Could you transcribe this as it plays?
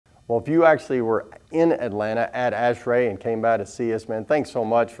Well, if you actually were in Atlanta at ASHRAE and came by to see us, man, thanks so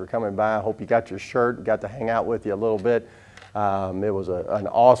much for coming by. I hope you got your shirt, got to hang out with you a little bit. It was an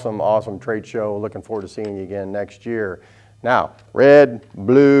awesome trade show. Looking forward to seeing you again next year. Now, red,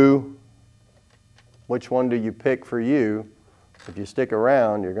 blue, which one do you pick for you? If you stick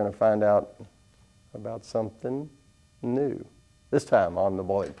around, you're going to find out about something new. This time on The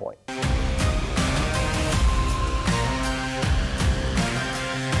Boiling Point.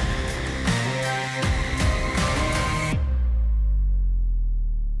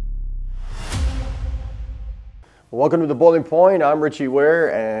 Welcome to The Boiling Point. I'm Richie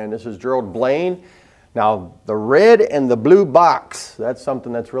Ware, and this is Gerald Blaine. Now, the red and the blue box, that's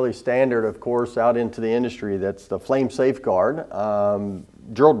something that's really standard, of course, out into the industry. That's the flame safeguard.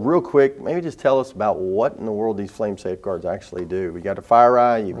 Gerald, real quick, maybe just tell us about what in the world these flame safeguards actually do. We got the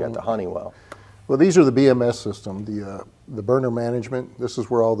FireEye, you've got the Honeywell. Well, these are the BMS system, the burner management. This is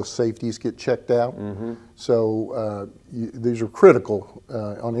where all the safeties get checked out. So these are critical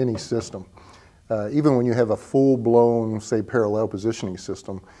on any system. Even when you have a full-blown, say, parallel positioning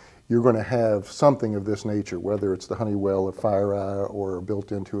system, you're going to have something of this nature, whether it's the Honeywell or FireEye or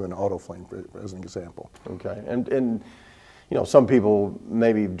built into an AUTOFLAME, as an example. Okay, and you know, some people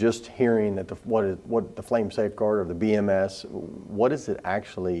maybe just hearing that what the flame safeguard or the BMS, what is it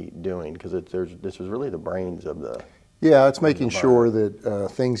actually doing? Because this is really the brains of the. Yeah, it's making sure that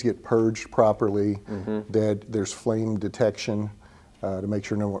things get purged properly, that there's flame detection. To make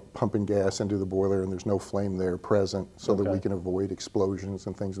sure no one pumping gas into the boiler and there's no flame there present, so that we can avoid explosions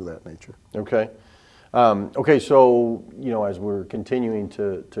and things of that nature. Okay. Okay, so you know, as we're continuing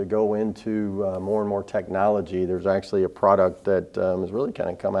to go into more and more technology, there's actually a product that has really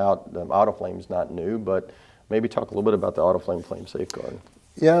kind of come out. AUTOFLAME's not new, but maybe talk a little bit about the AUTOFLAME Flame Safeguard.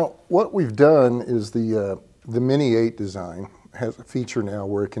 Yeah, what we've done is the Mini 8 design has a feature now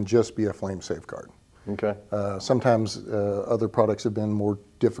where it can just be a flame safeguard. Okay. Sometimes other products have been more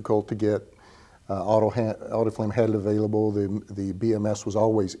difficult to get. AUTOFLAME had it available. The BMS was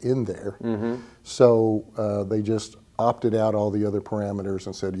always in there. So they just opted out all the other parameters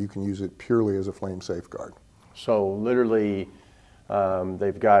and said you can use it purely as a flame safeguard. So literally,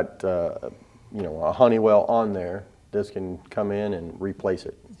 they've got you know, a Honeywell on there. This can come in and replace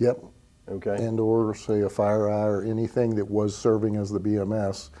it. Yep. Okay. And or say a FireEye or anything that was serving as the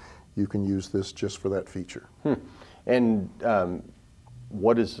BMS. You can use this just for that feature. And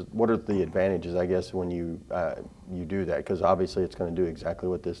what are the advantages, I guess, when you do that? Because obviously it's going to do exactly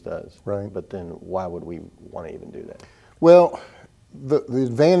what this does. Right. But then why would we want to even do that? Well, the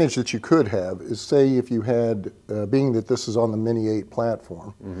advantage that you could have is, say, if you had, being that this is on the Mini 8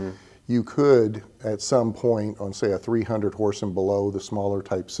 platform, you could, at some point on, say, a 300 horse and below, the smaller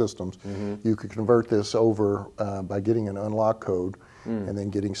type systems, you could convert this over by getting an unlock code and then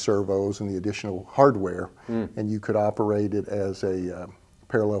getting servos and the additional hardware, and you could operate it as a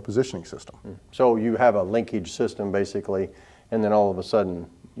parallel positioning system. So you have a linkage system, basically, and then all of a sudden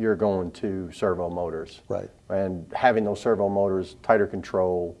you're going to servo motors. Right. And having those servo motors, tighter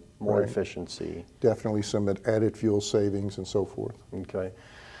control, more efficiency. Definitely some added fuel savings and so forth. Okay.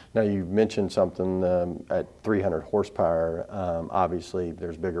 Now, you mentioned something at 300 horsepower. Obviously,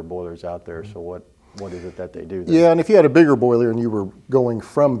 there's bigger boilers out there, so what is it that they do there? Yeah, and if you had a bigger boiler and you were going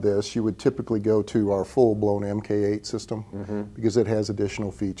from this, you would typically go to our full-blown MK8 system because it has additional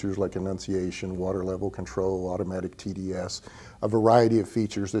features like enunciation, water level control, automatic TDS, a variety of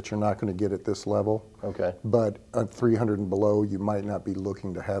features that you're not going to get at this level. Okay. But at 300 and below, you might not be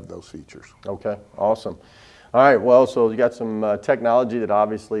looking to have those features. Okay, awesome. All right, well, so you got some technology that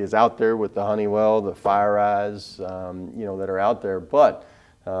obviously is out there with the Honeywell, the FireEyes, you know, that are out there, but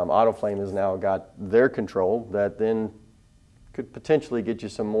AUTOFLAME has now got their control that then could potentially get you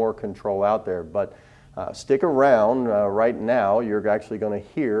some more control out there. But stick around. Right now, you're actually going to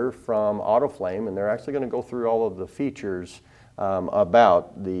hear from AUTOFLAME, and they're actually going to go through all of the features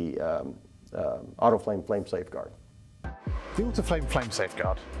about the AUTOFLAME Flame Safeguard. The AUTOFLAME Flame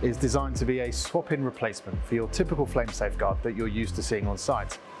Safeguard is designed to be a swap-in replacement for your typical flame safeguard that you're used to seeing on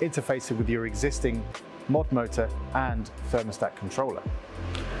site, interfacing with your existing mod motor and thermostat controller.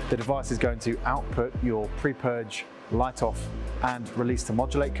 The device is going to output your pre-purge, light off and release to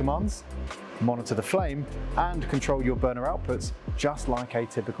modulate commands, monitor the flame and control your burner outputs just like a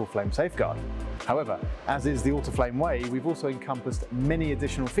typical flame safeguard. However, as is the AUTOFLAME way, we've also encompassed many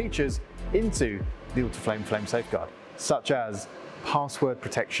additional features into the AUTOFLAME Flame Safeguard, such as password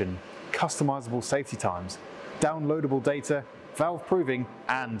protection, customizable safety times, downloadable data, valve proving,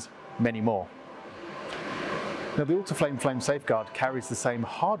 and many more. Now, the AUTOFLAME Flame Safeguard carries the same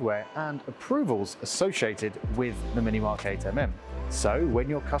hardware and approvals associated with the Mini Mark 8mm. So when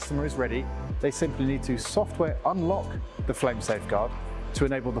your customer is ready, they simply need to software unlock the Flame Safeguard to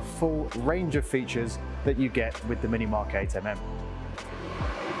enable the full range of features that you get with the Minimark 8mm.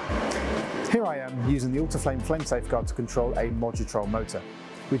 Here I am using the AUTOFLAME Flame Safeguard to control a Modutrol motor.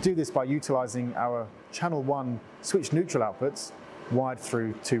 We do this by utilising our channel 1 switch neutral outputs wired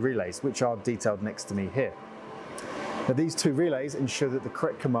through 2 relays, which are detailed next to me here. Now these 2 relays ensure that the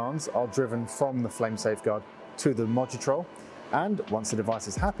correct commands are driven from the Flame Safeguard to the Modutrol, and once the device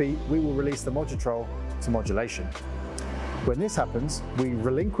is happy, we will release the Modutrol to modulation. When this happens, we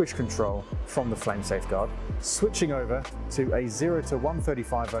relinquish control from the Flame Safeguard, switching over to a 0 to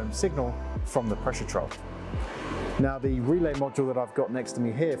 135 ohm signal from the pressure troll. Now the relay module that I've got next to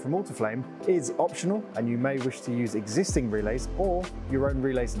me here from AUTOFLAME is optional, and you may wish to use existing relays or your own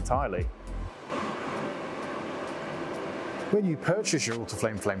relays entirely. When you purchase your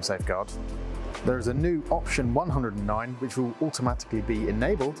AUTOFLAME Flame Safeguard, there is a new option 109 which will automatically be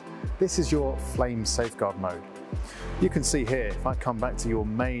enabled. This is your Flame Safeguard mode. You can see here, if I come back to your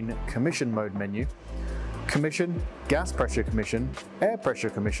main commission mode menu, commission, gas pressure commission, air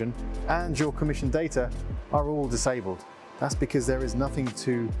pressure commission, and your commission data are all disabled. That's because there is nothing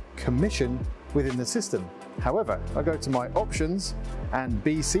to commission within the system. However, if I go to my options and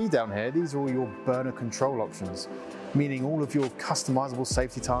BC down here, these are all your burner control options, meaning all of your customizable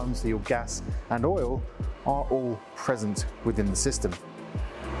safety times for your gas and oil are all present within the system.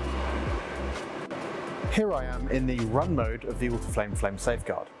 Here I am in the run mode of the AUTOFLAME Flame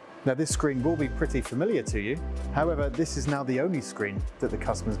Safeguard. Now this screen will be pretty familiar to you, however this is now the only screen that the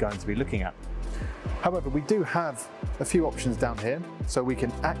customer is going to be looking at. However, we do have a few options down here, so we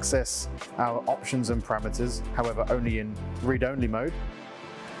can access our options and parameters, however only in read-only mode.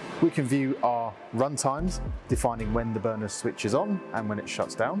 We can view our run times, defining when the burner switches on and when it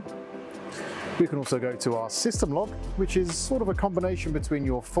shuts down. We can also go to our system log, which is sort of a combination between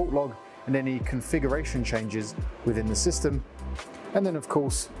your fault log and any configuration changes within the system. And then of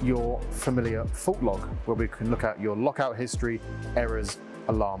course your familiar fault log, where we can look at your lockout history, errors,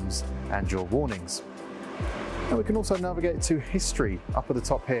 alarms, and your warnings. And we can also navigate to history up at the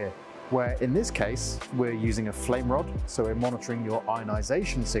top here, where in this case we're using a flame rod, so we're monitoring your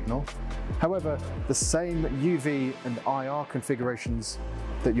ionization signal. However, the same UV and IR configurations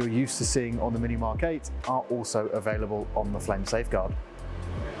that you're used to seeing on the Minimark 8 are also available on the Flame Safeguard.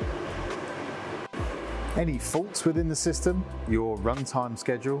 Any faults within the system, your runtime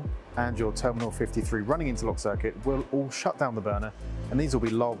schedule, and your Terminal 53 running interlock circuit will all shut down the burner, and these will be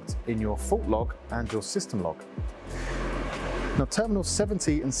logged in your fault log and your system log. Now Terminals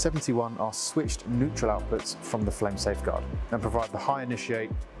 70 and 71 are switched neutral outputs from the Flame Safeguard and provide the high initiate,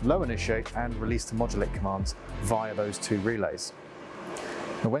 low initiate, and release to modulate commands via those 2 relays.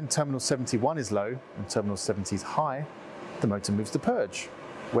 Now when Terminal 71 is low and Terminal 70 is high, the motor moves to purge.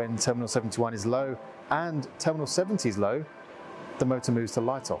 When Terminal 71 is low and Terminal 70 is low, the motor moves to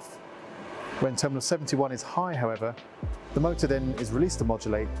light off. When Terminal 71 is high, however, the motor then is released to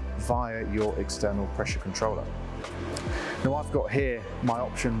modulate via your external pressure controller. Now I've got here my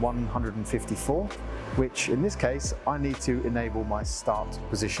option 154, which in this case I need to enable my start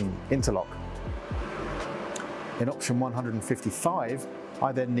position interlock. In option 155,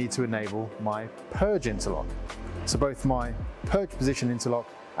 I then need to enable my purge interlock. So both my purge position interlock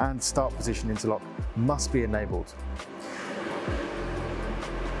and start position interlock must be enabled.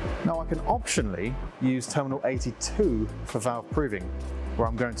 Now I can optionally use terminal 82 for valve proving, where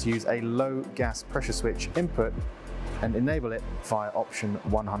I'm going to use a low gas pressure switch input and enable it via option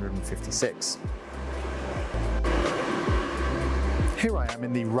 156. Here I am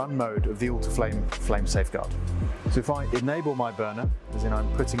in the run mode of the AUTOFLAME Flame Safeguard. So if I enable my burner, as in I'm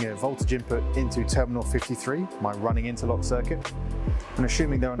putting a voltage input into terminal 53, my running interlock circuit, and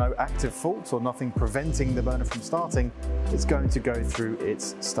assuming there are no active faults or nothing preventing the burner from starting, it's going to go through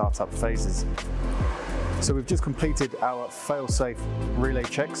its startup phases. So we've just completed our fail-safe relay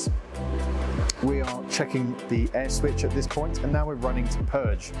checks. We are checking the air switch at this point, and now we're running to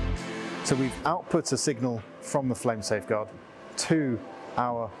purge. So we've output a signal from the Flame Safeguard to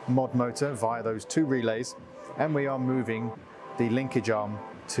our mod motor via those 2 relays, and we are moving the linkage arm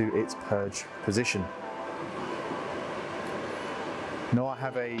to its purge position. Now I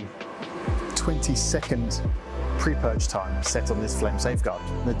have a 20-second pre-purge time set on this Flame Safeguard.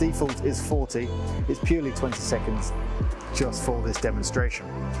 The default is 40, it's purely 20 seconds just for this demonstration.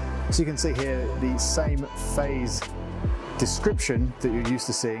 So you can see here the same phase description that you're used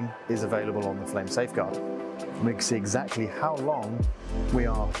to seeing is available on the Flame Safeguard. And we can see exactly how long we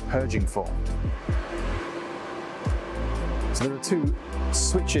are purging for. So there are 2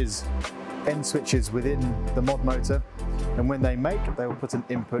 switches, end switches within the mod motor, And when they make, they will put an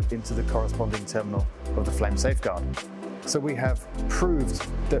input into the corresponding terminal of the flame safeguard. So we have proved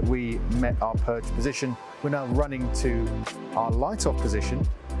that we met our purge position. We're now running to our light off position,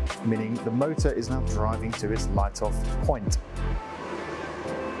 meaning the motor is now driving to its light off point.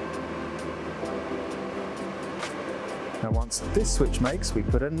 Now once this switch makes, we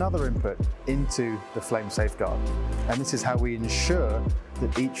put another input into the flame safeguard. And this is how we ensure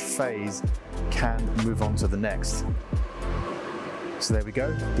that each phase can move on to the next. So there we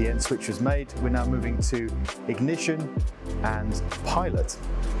go, the end switch was made. We're now moving to ignition and pilot.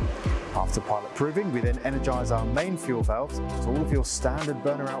 After pilot proving, we then energize our main fuel valves, so all of your standard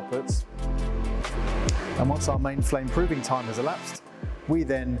burner outputs. And once our main flame proving time has elapsed, we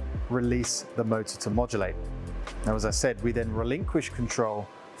then release the motor to modulate. Now, as I said, we then relinquish control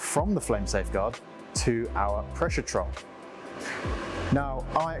from the flame safeguard to our pressure troll. Now,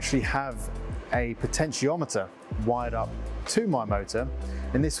 I actually have a potentiometer wired up to my motor,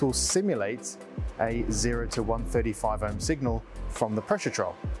 and this will simulate a 0 to 135 ohm signal from the pressure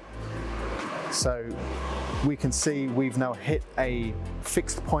troll. So we can see we've now hit a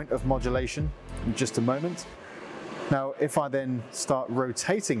fixed point of modulation in just a moment. Now, if I then start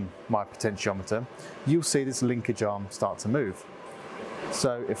rotating my potentiometer, you'll see this linkage arm start to move.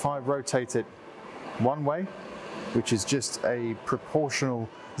 So if I rotate it one way, which is just a proportional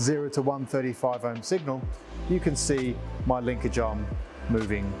 0 to 135 ohm signal, you can see my linkage arm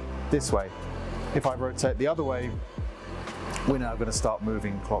moving this way. If I rotate the other way, we're now going to start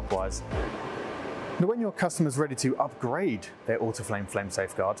moving clockwise. Now, when your customer is ready to upgrade their AUTOFLAME flame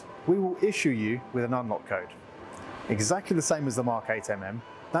safeguard, we will issue you with an unlock code. Exactly the same as the Mark 8mm,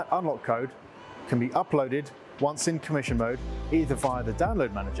 that unlock code can be uploaded once in commission mode, either via the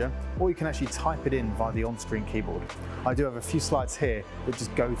download manager, or you can actually type it in via the on-screen keyboard. I do have a few slides here that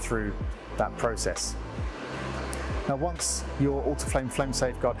just go through that process. Now, once your AUTOFLAME flame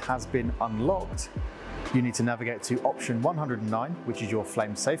safeguard has been unlocked, you need to navigate to option 109, which is your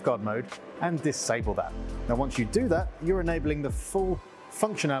flame safeguard mode, and disable that. Now, once you do that, you're enabling the full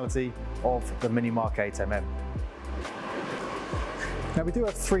functionality of the Mini Mark 8mm. Now, we do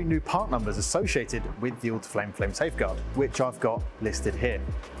have 3 new part numbers associated with the AUTOFLAME flame safeguard, which I've got listed here.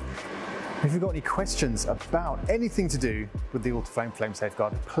 If you've got any questions about anything to do with the AUTOFLAME flame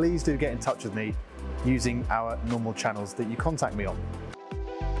safeguard, please do get in touch with me using our normal channels that you contact me on.